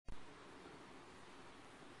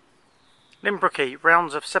Lynn Brooky,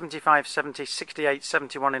 rounds of 75, 70, 68,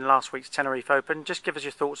 71 in last week's Tenerife Open. Just give us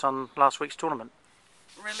your thoughts on last week's tournament.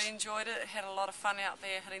 Really enjoyed it, had a lot of fun out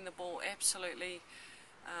there, hitting the ball absolutely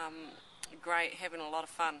great, having a lot of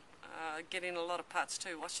fun, getting a lot of putts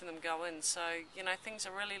too, watching them go in, so you know, things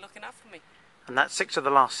are really looking up for me. And that's 6 of the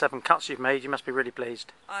last 7 cuts you've made, you must be really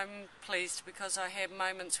pleased. I'm pleased because I had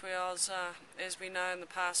moments where I was, as we know in the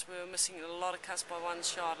past, we were missing a lot of cuts by one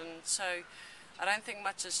shot, and so I don't think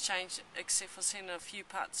much has changed except for seeing a few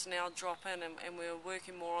putts now drop in, and we're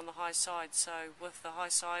working more on the high side, so with the high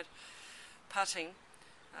side putting,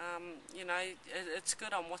 you know, it's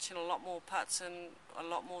good. I'm watching a lot more putts and a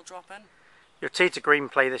lot more drop in. Your tee to green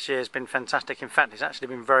play this year has been fantastic. In fact, it's actually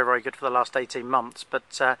been very, very good for the last 18 months. But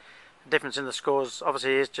the difference in the scores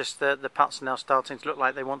obviously is just the putts now starting to look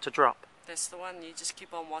like they want to drop. That's the one. You just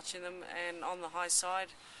keep on watching them, and on the high side,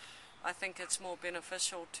 I think it's more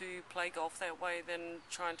beneficial to play golf that way than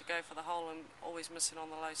trying to go for the hole and always missing on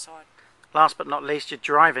the low side. Last but not least, your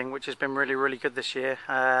driving, which has been really, really good this year.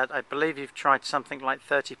 I believe you've tried something like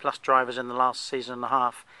 30 plus drivers in the last season and a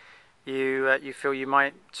half. You feel you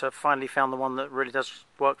might have finally found the one that really does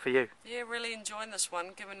work for you? Yeah, really enjoying this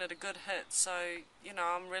one, giving it a good hit. So, you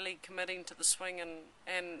know, I'm really committing to the swing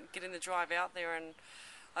and getting the drive out there. And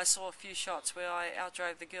I saw a few shots where I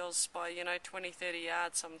outdrove the girls by, you know, 20, 30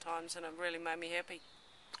 yards sometimes, and it really made me happy.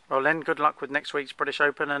 Well, Lynn, good luck with next week's British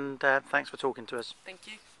Open, and thanks for talking to us. Thank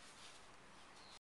you.